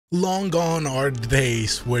Long gone are the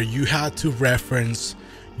days where you had to reference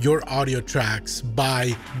your audio tracks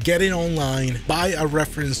by getting online, buy a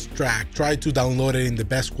reference track, try to download it in the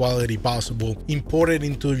best quality possible, import it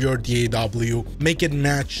into your DAW, make it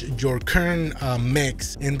match your current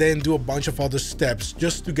mix, and then do a bunch of other steps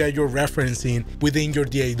just to get your referencing within your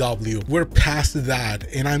DAW. We're past that,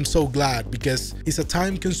 and I'm so glad, because it's a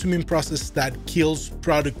time-consuming process that kills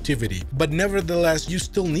productivity. But nevertheless, you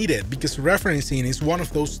still need it, because referencing is one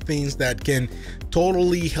of those things that can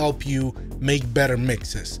totally help you make better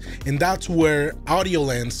mixes. And that's where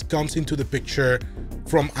Audiolens comes into the picture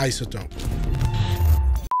from iZotope.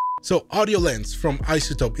 So Audiolens from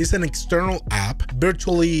iZotope is an external app,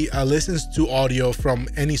 virtually listens to audio from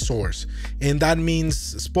any source. And that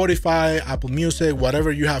means Spotify, Apple Music,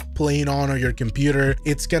 whatever you have playing on your computer,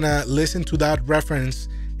 it's gonna listen to that reference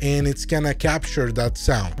and it's gonna capture that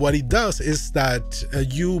sound. What it does is that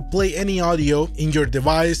you play any audio in your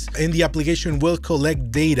device and the application will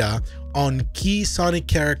collect data on key sonic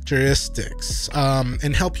characteristics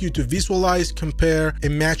and help you to visualize, compare,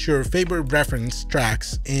 and match your favorite reference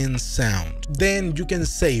tracks and sound. Then you can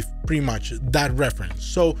save pretty much that reference,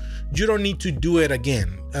 so you don't need to do it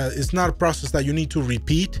again. It's not a process that you need to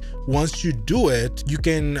repeat. Once you do it, you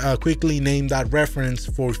can quickly name that reference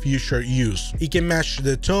for future use. It can match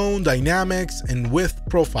the tone, dynamics, and width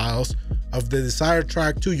profiles of the desired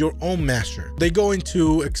track to your own master. They go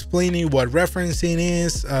into explaining what referencing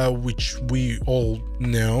is, which we all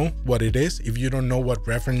know what it is. If you don't know what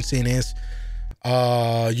referencing is,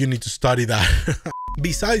 you need to study that.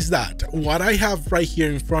 Besides that, what I have right here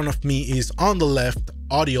in front of me is, on the left,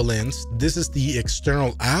 Audiolens. This is the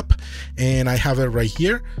external app, and I have it right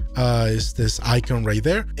here. It's this icon right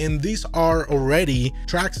there. And these are already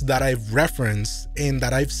tracks that I've referenced and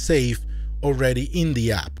that I've saved already in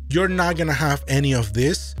the app. You're not gonna have any of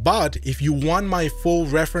this, but if you want my full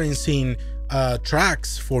referencing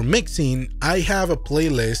tracks for mixing, I have a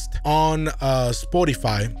playlist on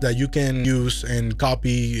Spotify that you can use and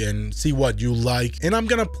copy and see what you like. And I'm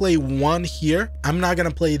gonna play one here. I'm not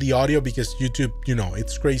gonna play the audio because YouTube, you know,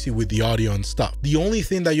 it's crazy with the audio and stuff. The only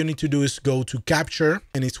thing that you need to do is go to capture,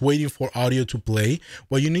 and it's waiting for audio to play.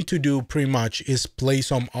 What you need to do pretty much is play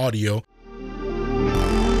some audio.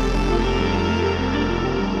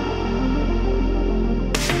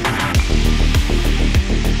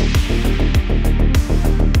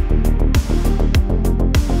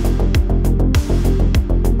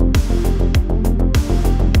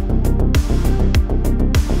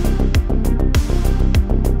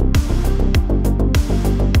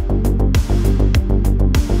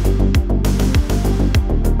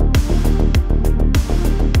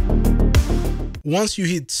 Once you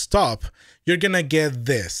hit stop, you're gonna get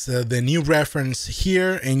this, the new reference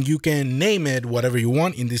here, and you can name it whatever you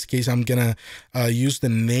want. In this case, I'm gonna use the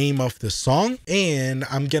name of the song, and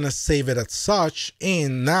I'm gonna save it as such.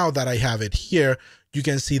 And now that I have it here, you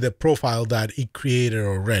can see the profile that it created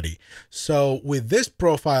already. So with this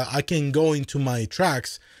profile, I can go into my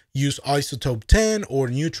tracks, use iZotope 10 or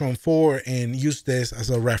Neutron 4 and use this as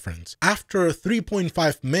a reference. After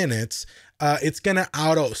 3.5 minutes, it's gonna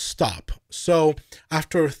auto stop. So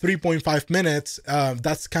after 3.5 minutes,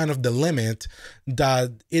 that's kind of the limit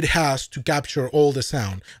that it has to capture all the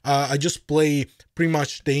sound. I just play pretty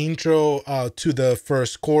much the intro to the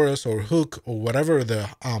first chorus or hook or whatever the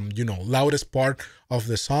you know, loudest part of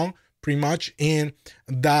the song, pretty much, and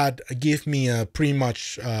that gives me a pretty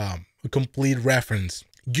much a complete reference.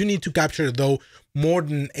 You need to capture, though, more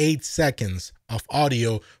than 8 seconds of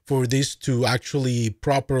audio for this to actually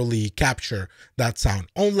properly capture that sound,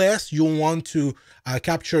 unless you want to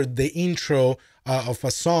capture the intro of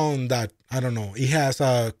a song that, I don't know, it has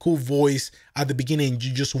a cool voice at the beginning.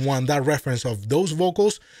 You just want that reference of those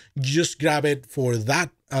vocals. You just grab it for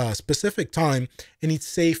that specific time, and it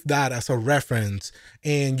saves that as a reference,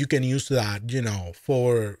 and you can use that, you know,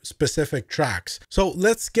 for specific tracks. So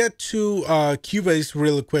let's get to Cubase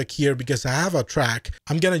really quick here, because I have a track.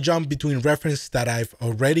 I'm gonna jump between references that I've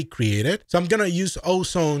already created. So I'm gonna use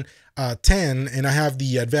Ozone 10, and I have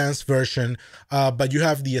the advanced version, but you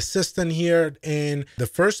have the assistant here. And the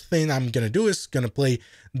first thing I'm gonna do is gonna play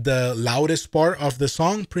the loudest part of the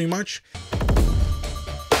song, pretty much.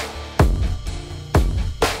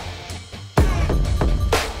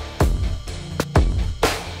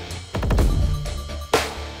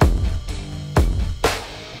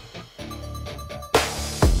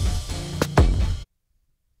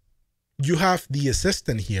 You have the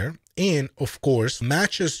assistant here, and of course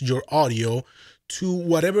matches your audio to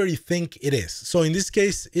whatever you think it is. So in this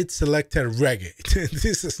case, it selected reggae.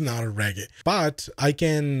 This is not a reggae, but I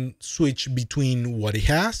can switch between what it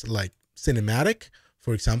has, like cinematic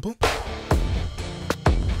for example.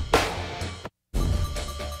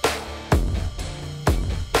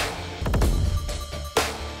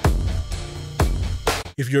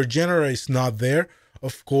 If your genre is not there,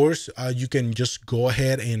 of course, you can just go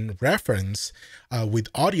ahead and reference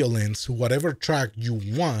with Audiolens whatever track you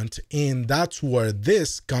want, and that's where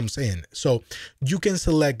this comes in. So you can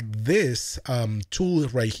select this tool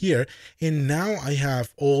right here, and now I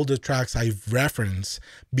have all the tracks I've referenced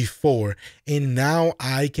before, and now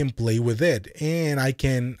I can play with it, and I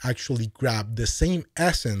can actually grab the same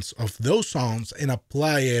essence of those songs and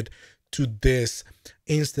apply it to this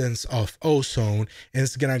instance of Ozone, and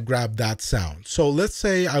it's gonna grab that sound. So let's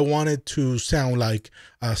say I wanted to sound like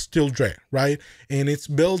Still Dre, right? And it's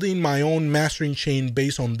building my own mastering chain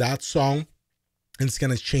based on that song, and it's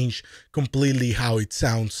gonna change completely how it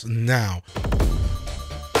sounds now.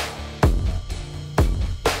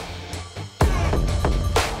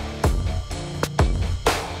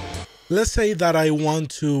 Let's say that I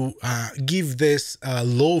want to give this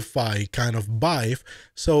lo-fi kind of vibe.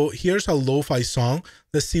 So here's a lo-fi song.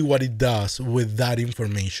 Let's see what it does with that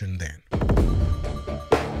information then.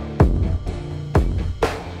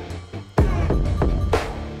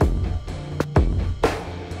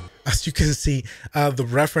 As you can see, the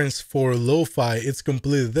reference for lo-fi, it's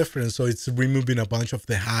completely different. So it's removing a bunch of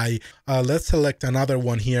the high. Let's select another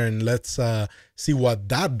one here and let's see what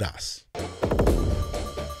that does.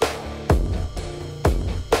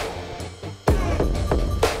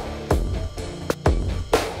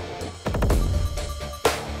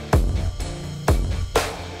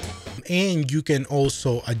 And you can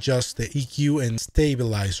also adjust the EQ and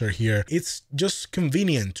stabilizer here. It's just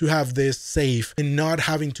convenient to have this safe and not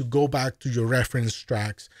having to go back to your reference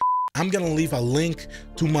tracks. I'm gonna leave a link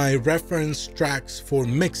to my reference tracks for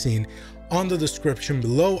mixing on the description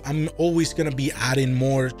below. I'm always gonna be adding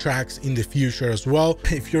more tracks in the future as well.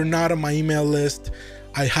 If you're not on my email list,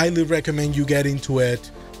 I highly recommend you get into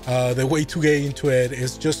it. The way to get into it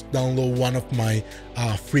is just download one of my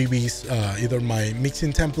freebies, either my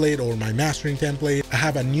mixing template or my mastering template. I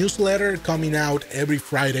have a newsletter coming out every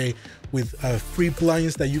Friday with free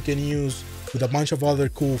plugins that you can use, with a bunch of other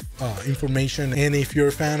cool information. And if you're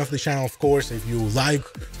a fan of the channel, of course, if you like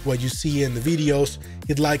what you see in the videos,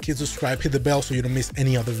 hit like, hit subscribe, hit the bell so you don't miss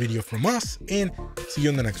any other video from us, and see you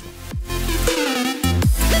in the next one.